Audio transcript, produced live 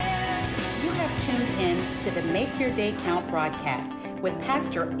have tuned in to the Make Your Day Count broadcast with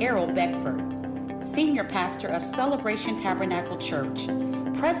Pastor Errol Beckford, Senior Pastor of Celebration Tabernacle Church,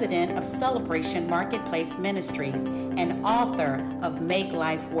 President of Celebration Marketplace Ministries, and author of Make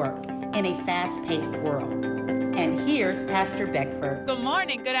Life Work in a Fast-Paced World. And here's Pastor Beckford. Good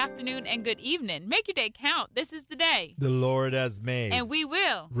morning, good afternoon, and good evening. Make your day count. This is the day the Lord has made. and we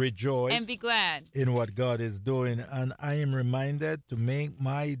will Rejoice and be glad. in what God is doing. And I am reminded to make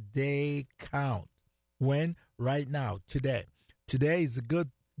my day count. When? Right now, today. Today is a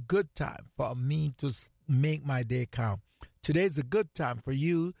good time for me to make my day count. Today is a good time for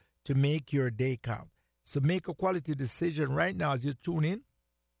you to make your day count. So make a quality decision right now as you tune in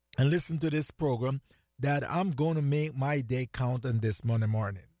and listen to this program that I'm going to make my day count on this Monday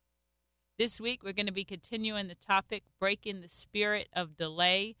morning. This week, we're going to be continuing the topic, breaking the spirit of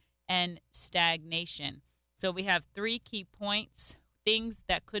delay and stagnation. So we have 3 key points, things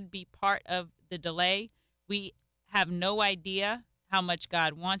that could be part of the delay. We have no idea how much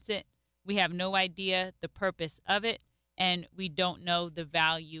God wants it. We have no idea the purpose of it, and we don't know the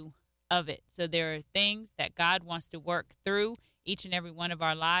value of it. So there are things that God wants to work through each and every one of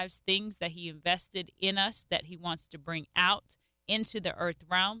our lives, things that he invested in us that he wants to bring out into the earth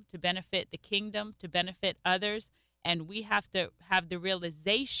realm to benefit the kingdom, to benefit others. And we have to have the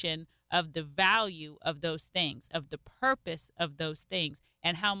realization of the value of those things, of the purpose of those things,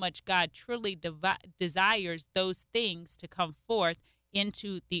 and how much God truly desires those things to come forth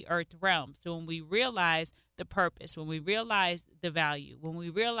into the earth realm. So when we realize the purpose, when we realize the value, when we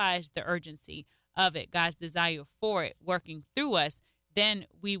realize the urgency of it, God's desire for it working through us, then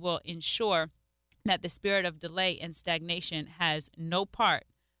we will ensure that the spirit of delay and stagnation has no part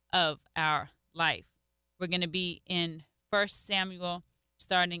of our life. We're going to be in 1 Samuel,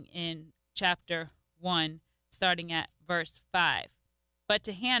 starting in chapter 1, starting at verse 5. But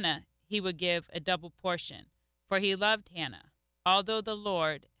to Hannah he would give a double portion, for he loved Hannah, although the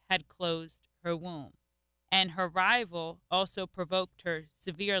Lord had closed her womb. And her rival also provoked her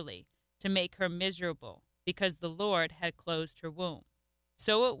severely, to make her miserable, because the Lord had closed her womb.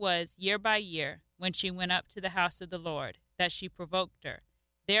 So it was year by year, when she went up to the house of the Lord, that she provoked her.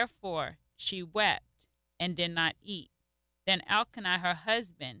 Therefore she wept and did not eat. Then Elkanah her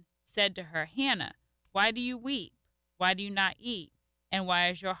husband said to her, Hannah, why do you weep? Why do you not eat? And why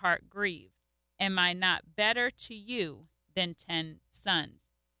is your heart grieved? Am I not better to you than 10 sons?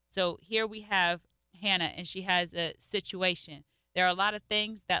 So here we have Hannah, and she has a situation. There are a lot of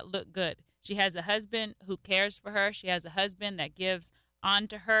things that look good. She has a husband who cares for her. She has a husband that gives on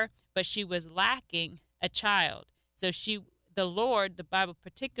to her, but she was lacking a child. So the Lord, the Bible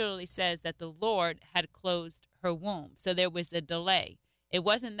particularly says that the Lord had closed her womb. So there was a delay. It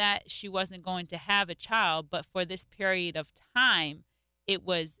wasn't that she wasn't going to have a child, but for this period of time, it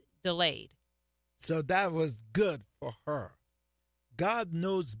was delayed. So that was good for her. God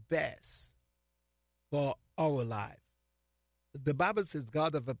knows best for our life. The Bible says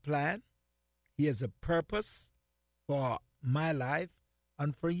God has a plan. He has a purpose for my life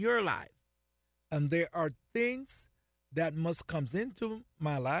and for your life. And there are things that must come into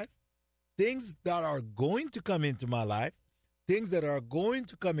my life, things that are going to come into my life, things that are going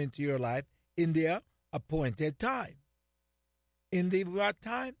to come into your life in their appointed time. In the what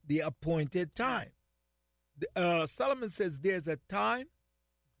time? The appointed time. Solomon says there's a time,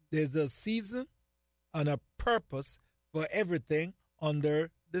 there's a season, and a purpose for everything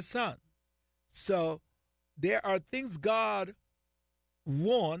under the sun. So there are things God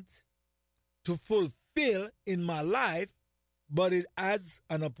wants to fulfill in my life, but it has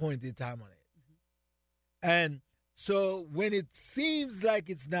an appointed time on it. And so when it seems like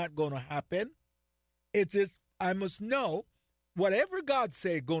it's not going to happen, it is, I must know whatever God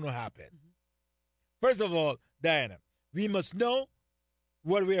said going to happen. First of all, Diana, we must know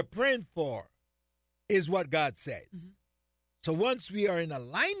what we are praying for is what God says. So once we are in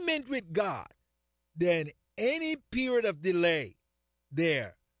alignment with God, then any period of delay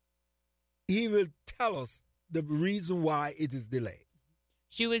there, he will tell us the reason why it is delayed.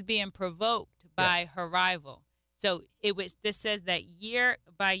 She was being provoked by her rival. So this says that year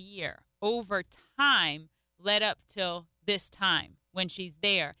by year, over time, led up till this time when she's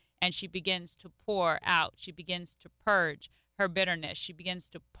there and she begins to pour out. She begins to purge her bitterness. She begins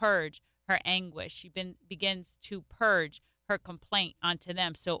to purge her anguish. She begins to purge her complaint onto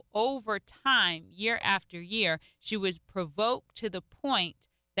them. So over time, year after year, she was provoked to the point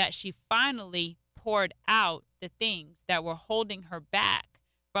that she finally poured out the things that were holding her back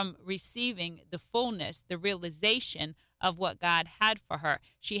from receiving the fullness, the realization of what God had for her.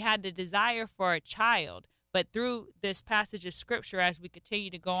 She had the desire for a child, But through this passage of scripture, as we continue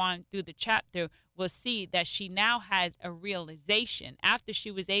to go on through the chapter, we'll see that she now has a realization after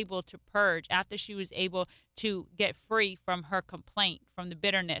she was able to purge, after she was able to get free from her complaint, from the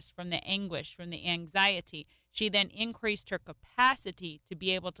bitterness, from the anguish, from the anxiety. She then increased her capacity to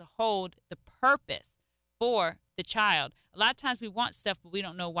be able to hold the purpose for the child. A lot of times we want stuff, but we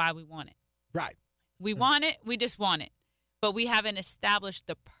don't know why we want it. Right. We want it, we just want it. But we haven't established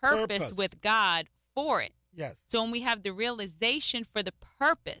the purpose with God for it. Yes. So when we have the realization for the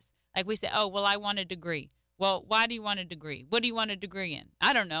purpose, like we say, oh, well, I want a degree. Well, why do you want a degree? What do you want a degree in?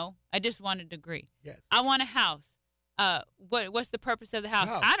 I don't know. I just want a degree. Yes. I want a house. What's the purpose of the house?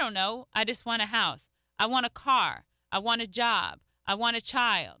 I don't know. I just want a house. I want a car. I want a job. I want a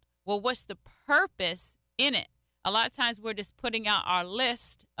child. Well, what's the purpose in it? A lot of times we're just putting out our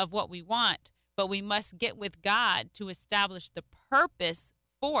list of what we want, but we must get with God to establish the purpose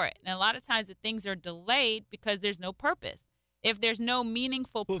for it. And a lot of times the things are delayed because there's no purpose. If there's no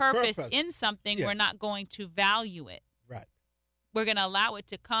meaningful purpose in something, we're not going to value it. Right. We're going to allow it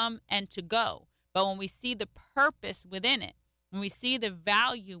to come and to go. But when we see the purpose within it, when we see the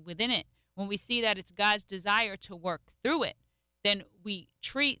value within it, when we see that it's God's desire to work through it, then we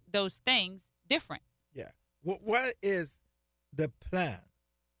treat those things different. Yeah. What is the plan?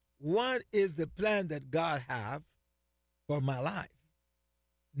 What is the plan that God have for my life?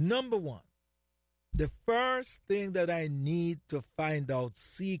 Number one, the first thing that I need to find out,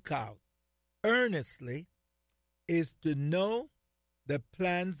 seek out earnestly, is to know the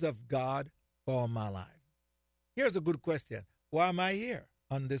plans of God for my life. Here's a good question. Why am I here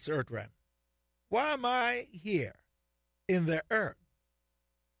on this earth realm? Why am I here in the earth?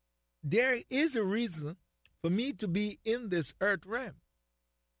 There is a reason for me to be in this earth realm.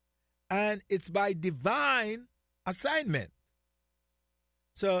 And it's by divine assignment.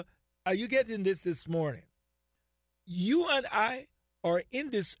 So, are you getting this morning? You and I are in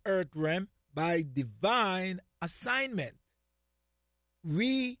this earth realm by divine assignment.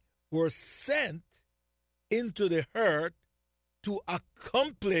 We were sent into the earth to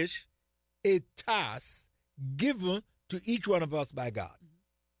accomplish a task given to each one of us by God.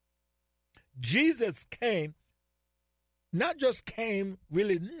 Jesus came, not just came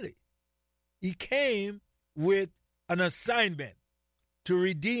willy-nilly. He came with an assignment to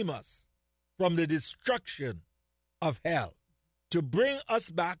redeem us from the destruction of hell, to bring us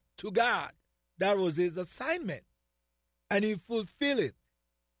back to God. That was his assignment, and he fulfilled it.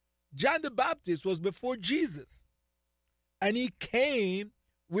 John the Baptist was before Jesus, and he came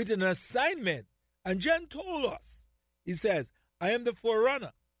with an assignment. And John told us, he says, I am the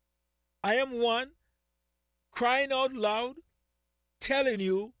forerunner. I am one crying out loud, telling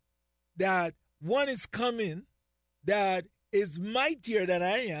you that one is coming that is mightier than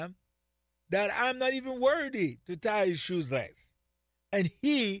I am, that I'm not even worthy to tie his shoes less. And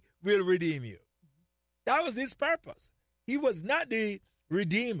he will redeem you. That was his purpose. He was not the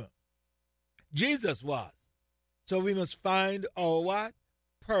redeemer. Jesus was. So we must find our what?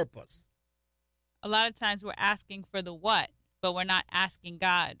 Purpose. A lot of times we're asking for the what, but we're not asking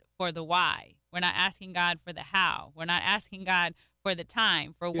God for the why. We're not asking God for the how. We're not asking God for the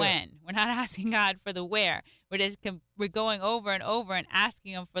time, for when. We're not asking God for the where. We're going over and over and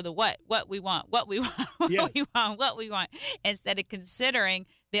asking him for the what we want, what we want, what we want, instead of considering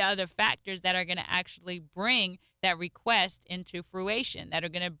the other factors that are going to actually bring that request into fruition, that are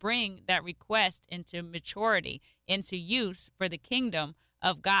going to bring that request into maturity, into use for the kingdom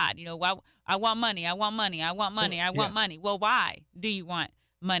of God. You know, I want money, I want money, I want money, I want money. Well, why do you want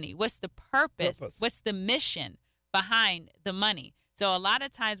money? What's the purpose? What's the mission behind the money? So a lot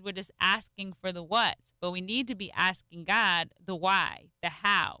of times we're just asking for the what's, but we need to be asking God the why, the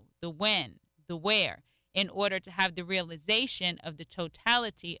how, the when, the where, in order to have the realization of the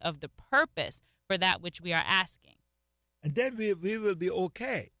totality of the purpose for that which we are asking. And then we will be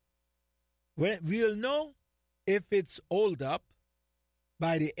okay. We'll know if it's hold up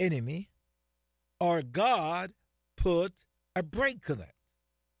by the enemy or God put a break on it.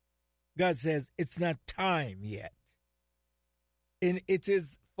 God says it's not time yet. And it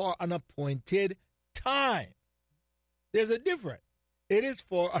is for an appointed time. There's a difference. It is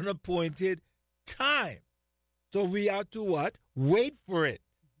for an appointed time. So we are to what? Wait for it.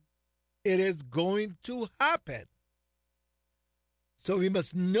 It is going to happen. So we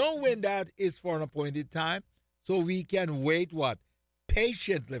must know when that is for an appointed time so we can wait what?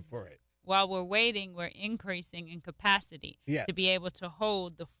 Patiently for it. While we're waiting, we're increasing in capacity to be able to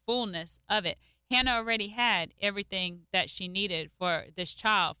hold the fullness of it. Hannah already had everything that she needed for this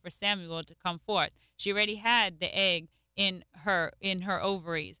child, for Samuel to come forth. She already had the egg in her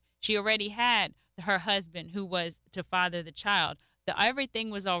ovaries. She already had her husband who was to father the child. Everything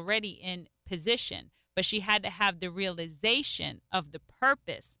was already in position, but she had to have the realization of the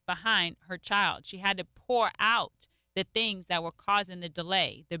purpose behind her child. She had to pour out the things that were causing the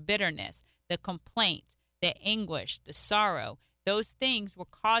delay, the bitterness, the complaint, the anguish, the sorrow. Those things were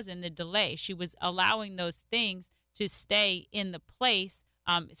causing the delay. She was allowing those things to stay in the place,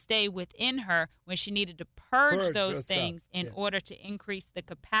 stay within her when she needed to purge those herself. things in Yes. order to increase the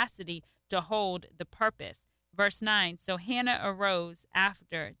capacity to hold the purpose. Verse 9, so Hannah arose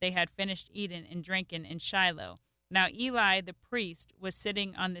after they had finished eating and drinking in Shiloh. Now Eli the priest was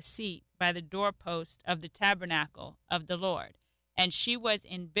sitting on the seat by the doorpost of the tabernacle of the Lord, and she was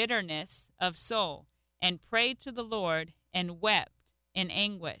in bitterness of soul, and prayed to the Lord, and wept in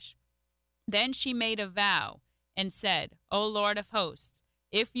anguish. Then she made a vow, and said, O Lord of hosts,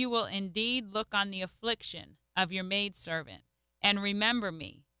 if you will indeed look on the affliction of your maidservant, and remember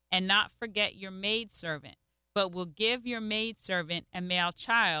me, and not forget your maidservant, but will give your maidservant a male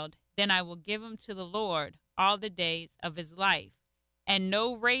child, then I will give him to the Lord all the days of his life, and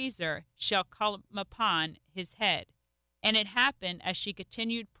no razor shall come upon his head. And it happened, as she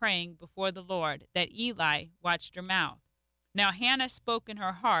continued praying before the Lord, that Eli watched her mouth. Now Hannah spoke in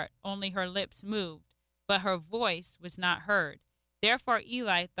her heart, only her lips moved, but her voice was not heard. Therefore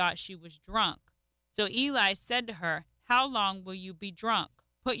Eli thought she was drunk. So Eli said to her, How long will you be drunk?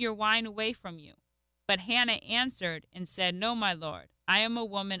 Put your wine away from you. But Hannah answered and said, No, my Lord, I am a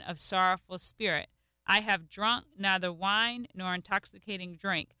woman of sorrowful spirit. I have drunk neither wine nor intoxicating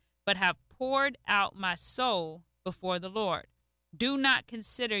drink, but have poured out my soul before the Lord. Do not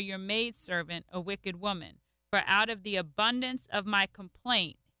consider your maidservant a wicked woman, for out of the abundance of my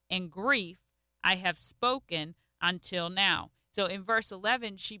complaint and grief I have spoken until now. So in verse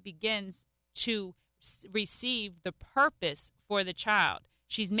 11, she begins to receive the purpose for the child.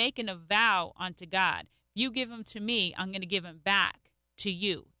 She's making a vow unto God. If you give him to me, I'm going to give him back to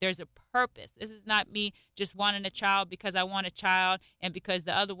you. There's a purpose. This is not me just wanting a child because I want a child and because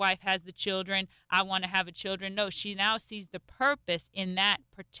the other wife has the children, I want to have a children. No, she now sees the purpose in that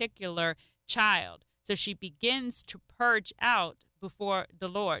particular child. So she begins to purge out before the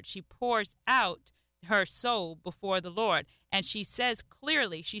Lord. She pours out her soul before the Lord. And she says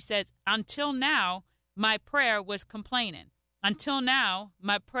clearly, she says, until now, my prayer was complaining. Until now,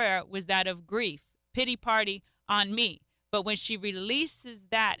 my prayer was that of grief, pity party on me. But when she releases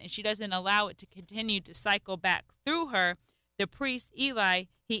that and she doesn't allow it to continue to cycle back through her, the priest Eli,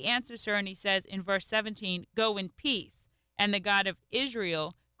 he answers her and he says in verse 17, Go in peace, and the God of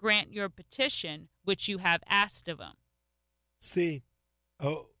Israel grant your petition which you have asked of him. See,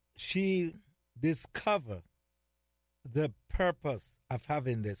 she discovered the purpose of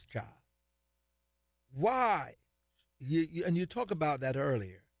having this child. Why? And you talk about that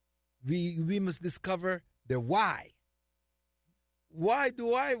earlier. We must discover the why. Why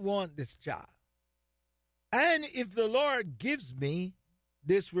do I want this child? And if the Lord gives me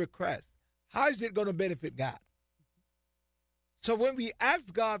this request, how is it going to benefit God? So when we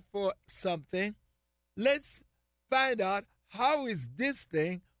ask God for something, let's find out how is this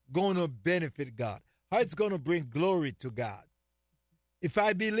thing going to benefit God? How it's going to bring glory to God. If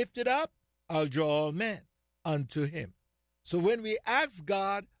I be lifted up, I'll draw all men unto him. So when we ask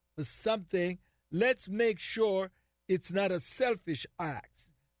God for something, let's make sure it's not a selfish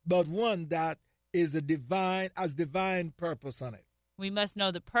act, but one that is has divine purpose on it. We must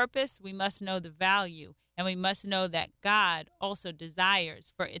know the purpose, we must know the value, and we must know that God also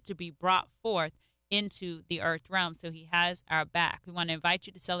desires for it to be brought forth into the earth realm, so he has our back. We want to invite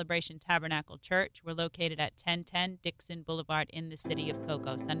you to Celebration Tabernacle Church. We're located at 1010 Dixon Boulevard in the city of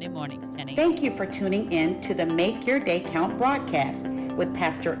Cocoa, Sunday mornings, 10 a.m. Thank you for tuning in to the Make Your Day Count broadcast with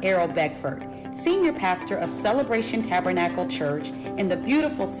Pastor Errol Beckford, Senior Pastor of Celebration Tabernacle Church in the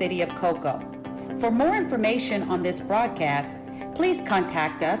beautiful city of Cocoa. For more information on this broadcast, please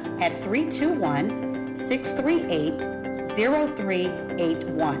contact us at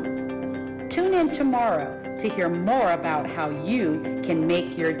 321-638-0381. Tune in tomorrow to hear more about how you can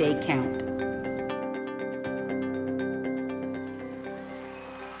make your day count.